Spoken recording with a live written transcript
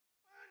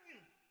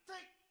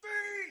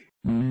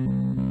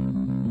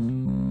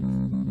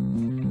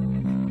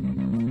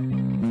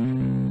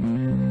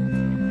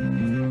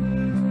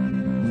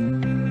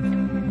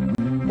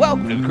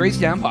Welcome to the Crazy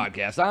Town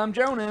Podcast. I'm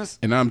Jonas.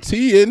 And I'm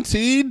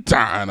TNT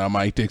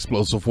Dynamite, the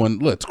explosive one.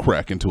 Let's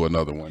crack into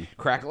another one.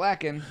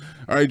 Crack-a-lackin'.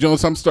 All right,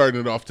 Jonas, I'm starting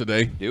it off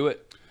today. Do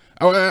it.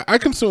 I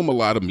consume a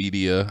lot of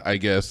media, I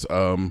guess.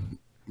 My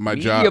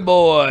Media job,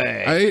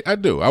 boy. I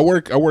do. I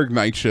work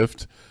night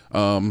shift.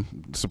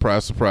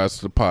 Surprise, surprise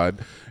to the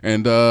pod.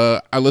 And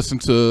I listen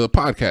to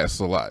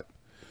podcasts a lot.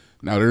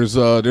 Now there's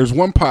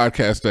one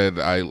podcast that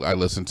I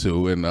listen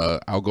to, and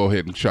I'll go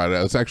ahead and shout it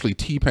out. It's actually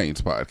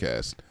T-Pain's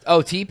podcast.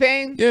 Oh,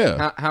 T-Pain?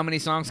 Yeah. How many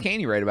songs can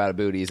you write about a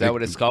booty? Is that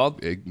what it's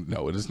called?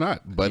 No, it is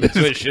not. But That's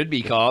what it should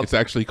be called. It's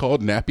actually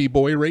called Nappy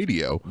Boy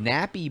Radio.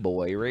 Nappy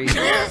Boy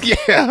Radio.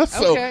 Yeah.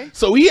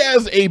 So he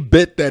has a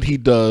bit that he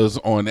does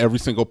on every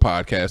single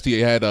podcast. He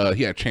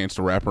had Chance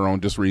the Rapper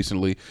on just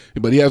recently,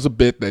 but he has a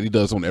bit that he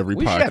does on every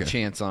We podcast. should have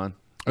Chance on.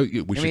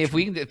 Yeah,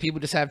 if people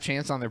just have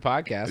Chance on their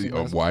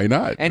podcast. Why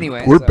not?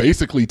 Anyway. We're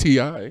basically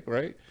T.I.,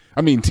 right?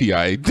 I mean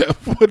T.I.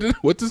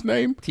 What's his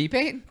name?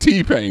 T-Pain?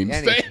 T-Pain.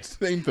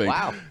 Same thing.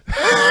 Wow.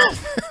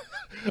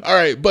 All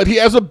right, but he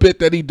has a bit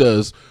that he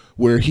does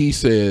where he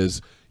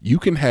says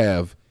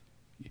there's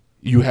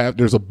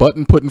a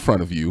button put in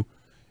front of you,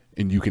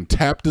 and you can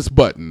tap this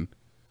button.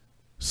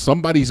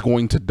 Somebody's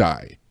going to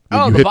die.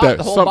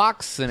 The whole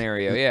box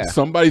scenario, yeah.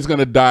 Somebody's going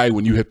to die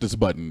when you hit this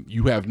button.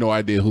 You have no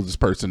idea who this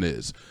person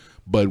is.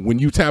 But when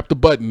you tap the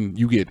button,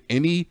 you get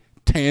any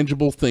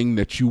tangible thing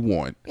that you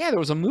want. Yeah, there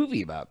was a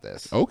movie about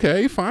this.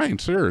 Okay, fine,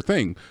 sure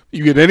thing.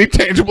 You get any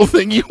tangible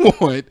thing you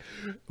want.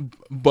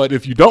 But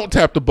if you don't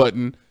tap the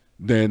button,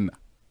 then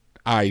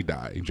I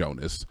die,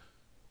 Jonas.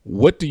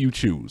 What do you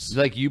choose?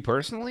 Like you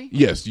personally?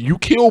 Yes, you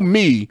kill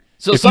me.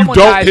 So if someone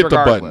you don't dies hit the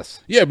button.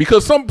 regardless. Yeah,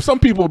 because some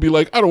people will be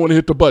like, I don't want to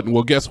hit the button.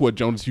 Well, guess what,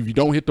 Jonas? If you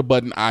don't hit the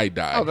button, I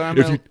die. Oh, then I'm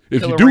going to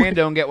kill a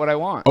rando and get what I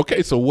want.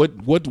 Okay, so what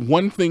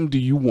one thing do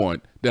you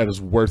want that is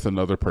worth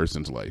another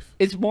person's life?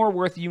 It's more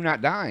worth you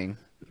not dying.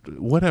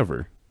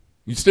 Whatever.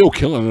 You're still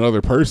killing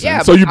another person.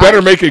 Yeah, so you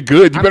better make it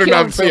good. You better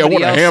killing not say I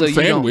want a ham so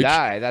sandwich. You don't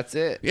die. That's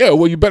it. Yeah,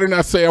 well, you better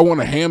not say I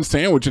want a ham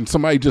sandwich and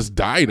somebody just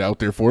died out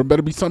there for it. It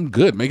better be something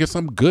good. Make it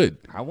something good.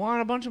 I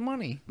want a bunch of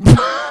money.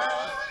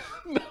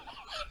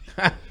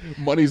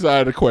 Money's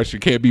out of the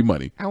question. Can't be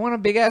money. I want a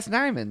big ass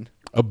diamond.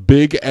 A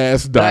big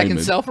ass That diamond. I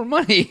can sell for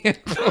money.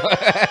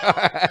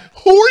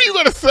 Who are you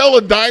going to sell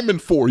a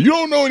diamond for? You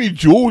don't know any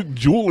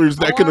jewelers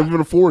that can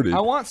even afford it. I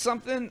want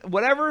something,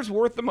 whatever's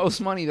worth the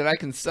most money that I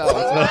can sell.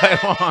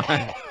 That's what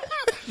I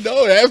want.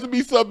 No, it has to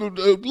be something.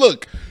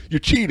 Look, you're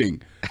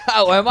cheating.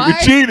 Oh, am I? You're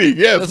cheating.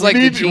 Yes, It's like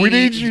we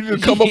need you to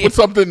come up with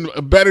something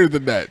better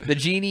than that. The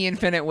Genie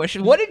Infinite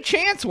Wishes. What did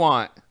Chance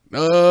want?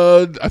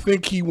 I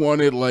think he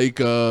wanted like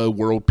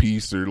world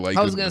peace or like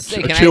a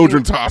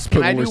children's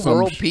hospital can I do or something.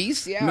 World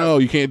peace? Yeah. No,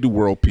 you can't do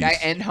world peace. Can I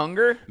end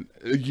hunger?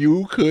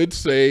 You could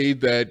say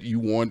that you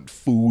want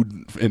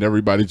food in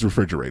everybody's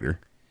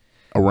refrigerator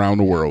around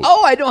the world.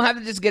 Oh, I don't have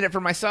to just get it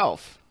for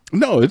myself.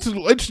 No,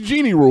 it's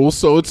Genie rules,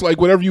 so it's like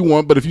whatever you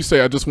want. But if you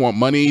say I just want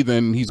money,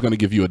 then he's going to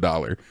give you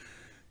 $1.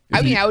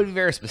 I would be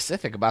very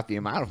specific about the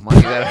amount of money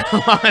that I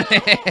want.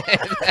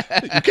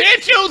 You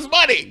can't choose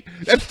money.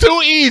 That's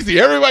too easy.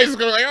 Everybody's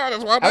going to be like, oh,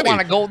 that's want money. I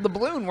want a gold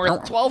doubloon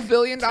worth $12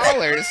 billion.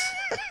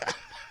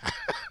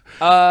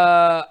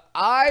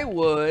 I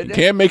would. You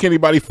can't make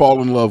anybody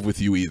fall in love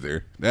with you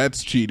either.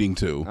 That's cheating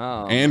too.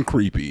 Oh. And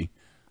creepy.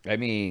 I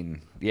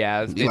mean,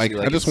 yeah. It's Like,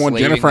 like I just want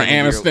Jennifer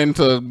Aniston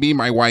to be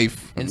my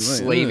wife.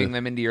 Enslaving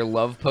them into your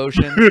love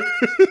potion.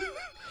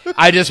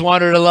 I just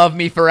want her to love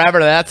me forever,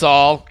 that's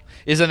all.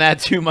 Isn't that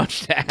too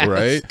much to ask?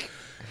 Right?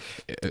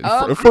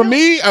 For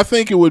me, I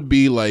think it would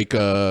be like,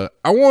 I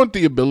want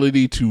the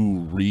ability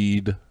to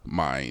read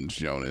minds,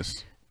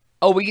 Jonas.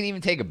 Oh, we can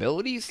even take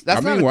abilities?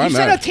 That's why not?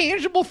 Said a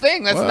tangible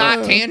thing. That's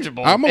not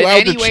tangible. I'm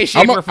allowed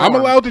I'm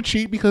allowed to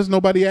cheat because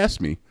nobody asked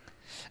me.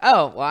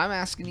 Oh, well, I'm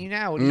asking you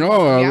now.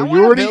 No, I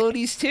want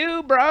abilities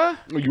too, bruh.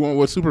 You want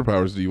what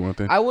superpowers do you want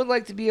then? I would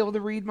like to be able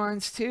to read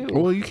minds too.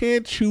 Well, you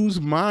can't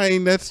choose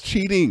mine. That's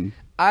cheating.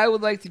 I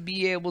would like to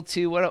be able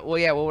to. What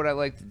would I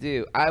like to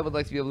do? I would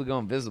like to be able to go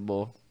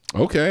invisible.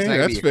 Okay,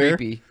 that's fair.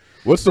 Creepy.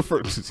 What's the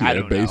first? I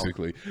don't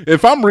basically.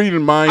 If I'm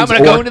reading minds, I'm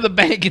gonna go into the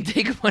bank and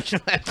take a bunch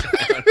of that.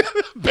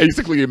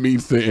 Basically, it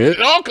means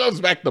it all comes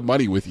back to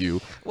money with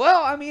you.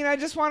 Well, I mean, I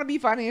just want to be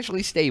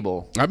financially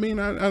stable. I mean,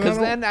 because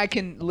then I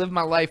can live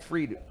my life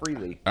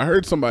freely. I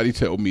heard somebody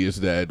tell me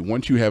is that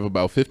once you have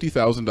about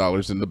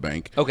 $50,000 in the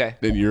bank, okay,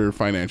 then you're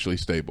financially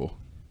stable.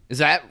 Is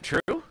that true?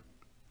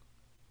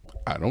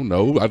 I don't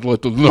know. I'd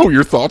like to know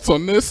your thoughts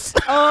on this.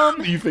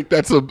 You think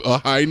that's a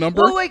high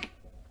number? Well, like,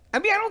 I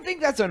mean, I don't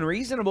think that's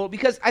unreasonable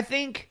because I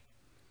think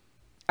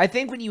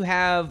when you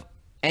have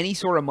any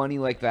sort of money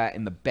like that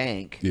in the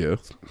bank, yeah,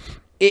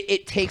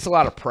 it takes a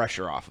lot of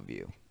pressure off of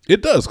you.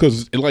 It does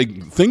because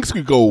like things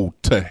could go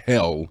to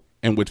hell,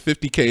 and with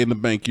 $50K in the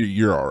bank,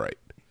 you're all right.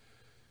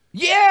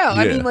 Yeah,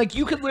 I Yeah. mean, like,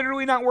 you could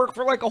literally not work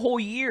for like a whole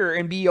year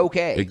and be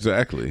okay.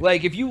 Exactly.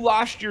 Like, if you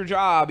lost your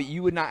job,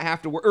 you would not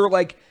have to work, or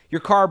like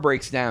your car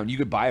breaks down, you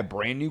could buy a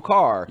brand new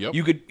car. Yep.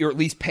 You could, or at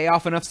least pay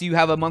off enough so you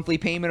have a monthly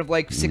payment of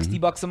like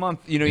 $60 a month.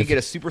 You know, you get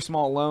a super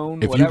small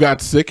loan. If whatever. you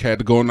got sick, had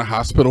to go in the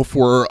hospital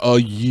for a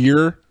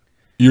year,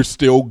 you're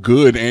still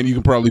good, and you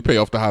can probably pay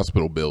off the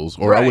hospital bills.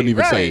 Or I wouldn't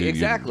even say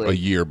exactly a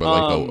year,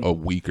 but like a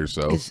week or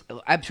so.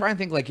 I'm trying to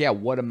think, like, yeah,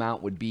 what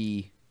amount would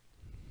be?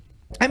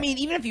 I mean,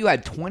 even if you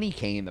had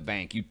 $20K in the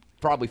bank, you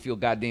probably feel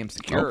goddamn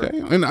secure. Okay,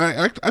 and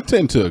I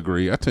tend to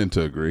agree. I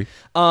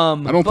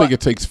don't think it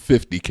takes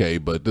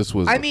 $50K, but this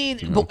was. I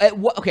mean, but at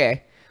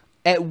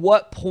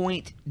what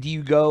point do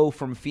you go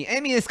from fee? I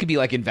mean, this could be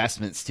like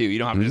investments too. You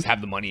don't have to just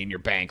have the money in your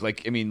bank.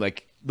 Like, I mean,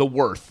 like the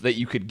worth that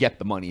you could get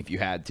the money if you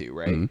had to,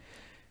 right?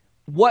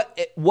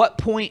 At what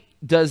point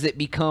does it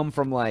become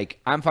from like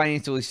I'm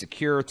financially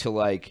secure to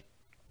like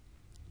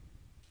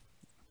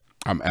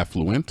I'm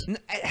affluent.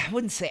 I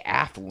wouldn't say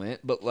affluent,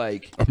 but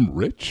like I'm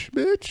rich,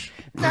 bitch.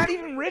 not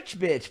even rich,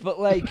 bitch. But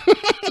like,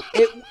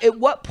 at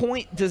what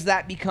point does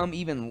that become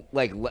even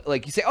like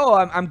you say, oh,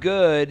 I'm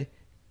good,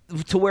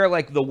 to where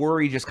like the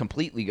worry just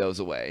completely goes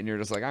away, and you're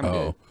just like, I'm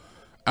good.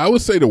 I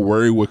would say the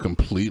worry would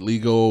completely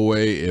go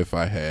away if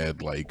I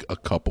had like a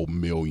couple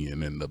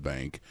million in the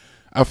bank.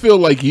 I feel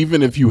like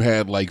even if you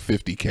had like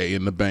 $50K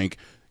in the bank,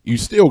 you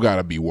still got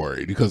to be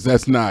worried because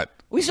that's not.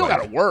 We still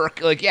got to work.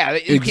 Like, yeah,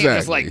 you can't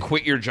just like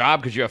quit your job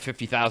because you have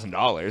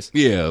 $50,000.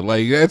 Yeah,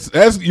 like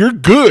that's you're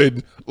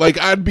good. Like,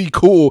 I'd be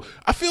cool.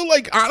 I feel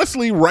like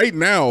honestly, right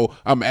now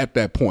I'm at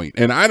that point,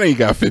 and I ain't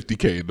got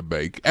 $50K in the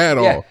bank at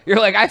all. You're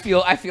like, I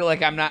feel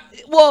like I'm not.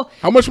 Well,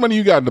 how much money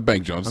you got in the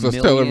bank, Jones?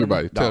 Let's tell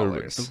everybody. Tell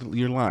everybody.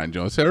 You're lying,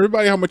 Jones. Tell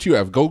everybody how much you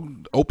have. Go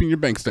open your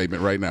bank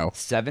statement right now.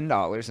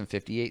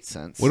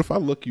 $7.58. What if I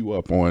look you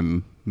up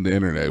on the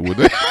internet? Would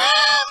they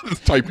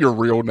just type your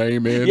real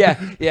name in?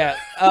 Yeah.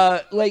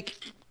 Like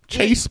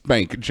Chase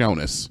Bank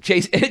Jonas.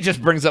 Chase. It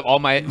just brings up all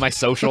my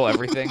social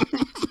everything.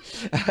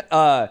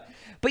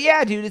 But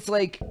yeah, dude, it's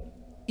like,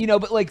 you know,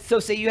 but like,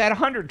 so say you had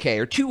 100K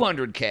or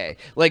 200K.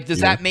 Like, does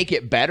that make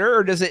it better,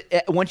 or does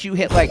it once you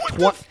hit like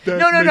 20?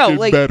 No.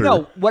 Like, better?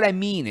 No. What I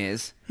mean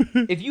is,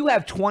 if you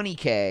have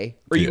 20K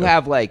or you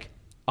have like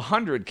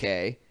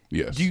 100K,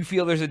 do you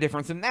feel there's a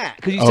difference in that?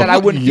 Because you said I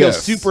wouldn't feel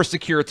super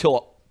secure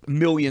till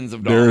millions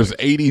of dollars.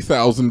 There's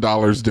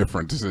 $80,000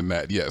 difference in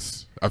that.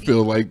 Yes, I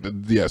feel like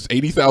yes,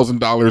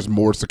 $80,000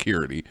 more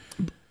security.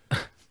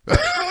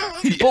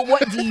 But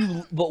what do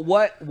you? But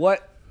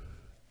what?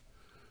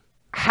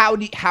 How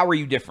are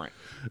you different?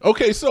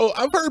 Okay, so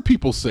I've heard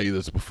people say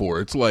this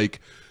before. It's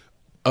like,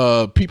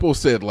 people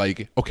said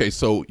like, okay,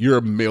 so you're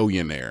a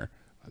millionaire.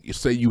 You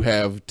say you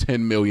have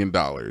 $10 million.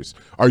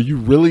 Are you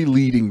really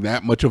leading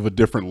that much of a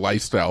different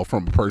lifestyle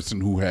from a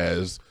person who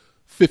has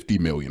 $50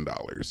 million?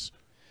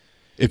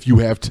 If you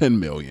have 10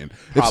 million,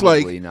 probably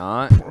it's like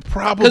not.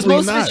 Probably because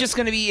most not. of it's just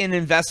going to be in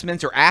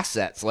investments or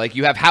assets. Like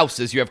you have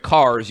houses, you have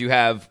cars, you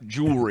have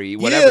jewelry,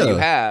 whatever you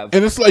have.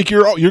 And it's like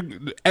you're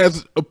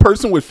as a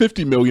person with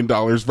 $50 million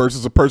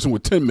versus a person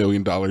with $10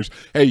 million.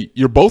 Hey,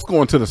 you're both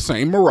going to the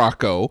same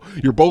Morocco.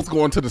 You're both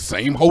going to the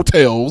same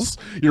hotels.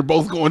 You're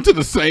both going to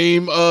the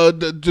same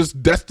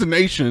just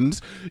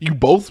destinations. You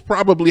both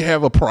probably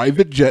have a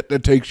private jet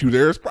that takes you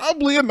there. It's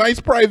probably a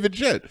nice private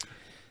jet.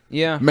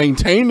 Yeah,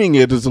 maintaining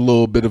it is a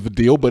little bit of a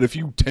deal, but if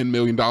you $10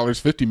 million,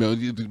 $50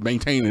 million,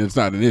 maintaining it's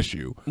not an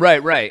issue.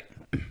 Right.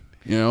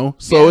 You know,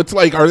 so it's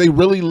like, are they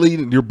really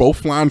leading? You're both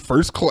flying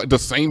the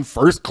same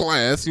first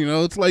class. You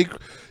know, it's like,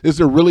 is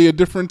there really a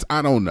difference?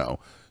 I don't know.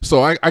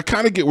 So I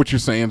kind of get what you're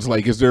saying. It's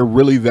like, is there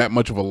really that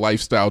much of a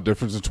lifestyle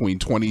difference between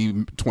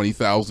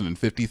 20,000 and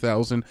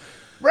 50,000?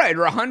 Right,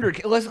 or 100.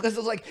 Because it's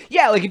like,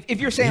 yeah, like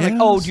if you're saying like,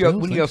 oh,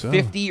 when you have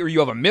 50 or you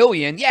have $1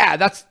 million, yeah,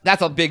 that's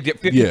a big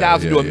difference.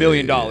 50,000 to $1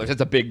 million,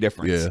 that's a big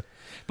difference. Yeah.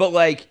 But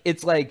like,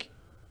 it's like,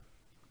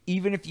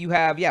 even if you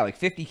have like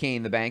 50K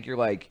in the bank, you're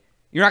like,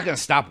 you're not gonna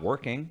stop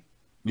working.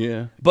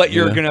 Yeah. But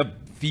you're gonna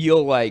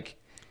feel like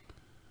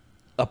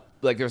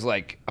there's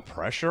like a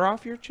pressure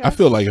off your chest. I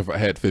feel like if I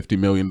had $50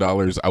 million,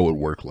 I would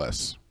work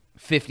less.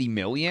 50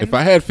 million? If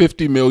I had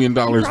 $50 million you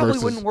probably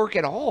wouldn't work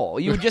at all.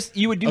 You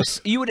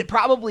would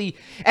probably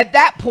at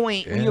that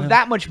point when you have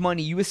that much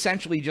money, you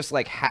essentially just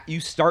like you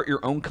start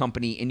your own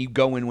company and you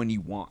go in when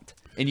you want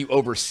and you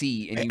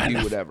oversee and you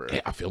do whatever.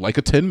 I feel like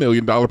a $10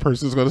 million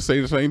person is going to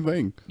say the same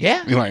thing.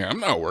 Yeah, you're like, I'm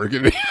not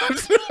working.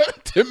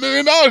 $10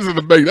 million in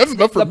the bank. That's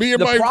enough for me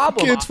and my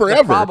kids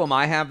forever. The problem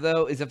I have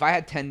though is if I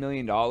had $10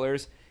 million.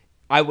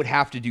 I would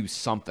have to do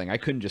something. I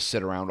couldn't just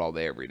sit around all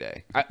day every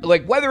day.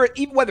 Like whether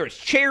it's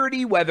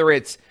charity, whether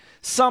it's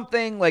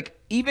something like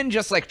even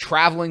just like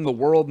traveling the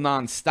world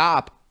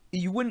nonstop,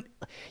 you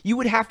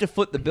would have to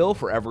foot the bill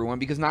for everyone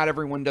because not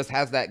everyone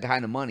has that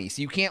kind of money.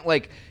 So you can't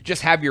like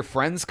just have your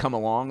friends come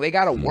along. They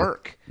got to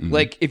work. Mm-hmm.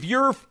 Like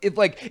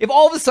if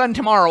all of a sudden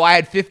tomorrow I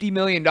had $50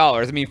 million,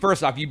 I mean,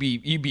 first off, you'd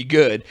be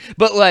good,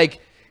 but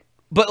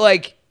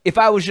if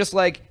I was just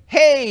like,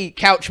 hey,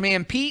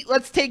 Couchman Pete,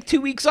 let's take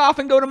 2 weeks off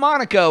and go to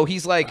Monaco.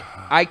 He's like,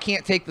 I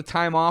can't take the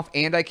time off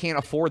and I can't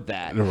afford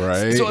that.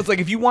 Right. So it's like,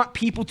 if you want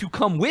people to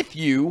come with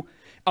you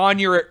on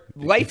your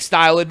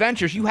lifestyle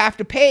adventures, you have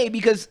to pay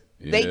because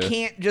they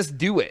can't just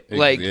do it.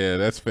 Like, yeah,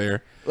 that's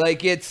fair.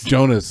 Like it's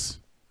Jonas,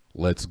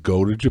 let's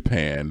go to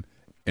Japan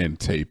and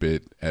tape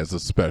it as a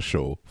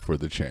special for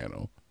the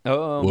channel.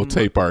 We'll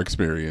tape our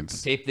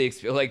experience. Tape the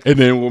experience, like, and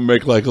then we'll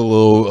make like a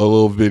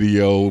little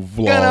video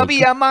vlog. Gonna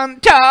be a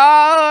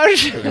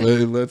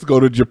montage. Let's go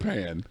to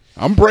Japan.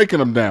 I'm breaking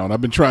him down.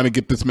 I've been trying to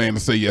get this man to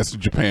say yes to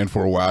Japan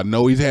for a while. I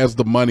know he has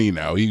the money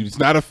now. He's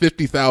not a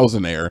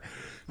 50,000-aire.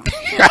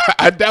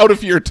 I doubt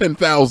if you're a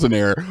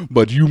 10,000-aire,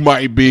 but you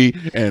might be.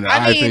 And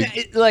I mean,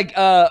 think like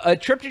a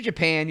trip to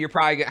Japan, you're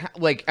probably gonna,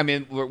 like, I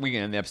mean, we're gonna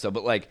end the episode,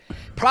 but like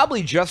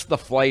probably just the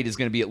flight is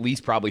gonna be at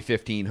least probably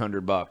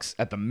 $1,500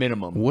 at the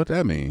minimum. What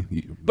that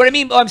mean? But I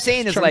mean, what I'm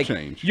saying is like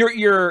change.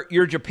 your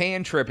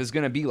Japan trip is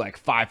gonna be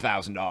like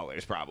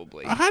 $5,000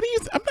 probably. How do you?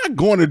 I'm not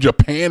going to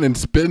Japan and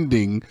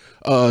spending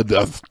the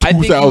 $2,000. I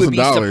think you would be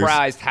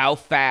surprised how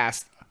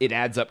fast it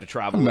adds up to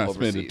travel. I'm not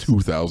overseas.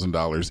 spending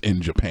 $2,000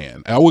 in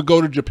Japan. I would go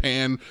to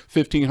Japan,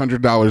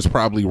 $1,500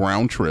 probably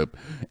round trip,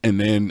 and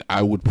then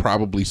I would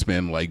probably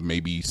spend like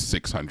maybe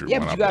 $600. Yeah,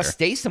 but you gotta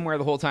stay somewhere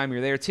the whole time you're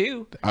there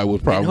too. I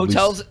would probably and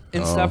hotels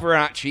and stuff are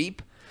not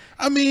cheap.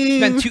 I mean,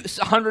 spend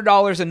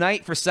 $100 a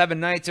night for 7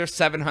 nights or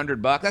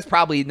 $700. That's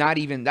probably not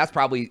even. That's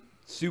probably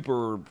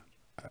super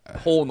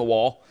hole in the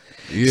wall.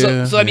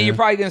 Yeah. So I mean, you're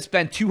probably going to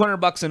spend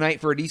 $200 a night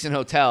for a decent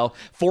hotel,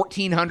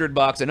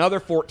 $1,400, another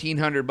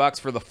 $1,400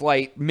 for the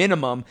flight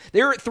minimum.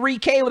 They're at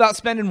 $3,000 without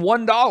spending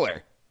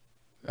 $1.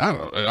 I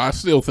don't know. I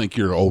still think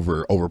you're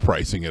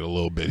overpricing it a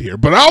little bit here,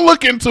 but I'll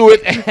look into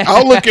it.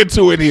 I'll look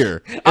into it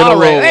here. All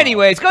right.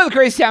 Anyways, go to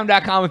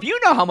crazytown.com. If you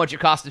know how much it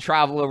costs to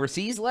travel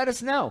overseas, let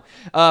us know.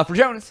 For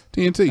Jonas,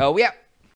 TNT. Oh, yeah.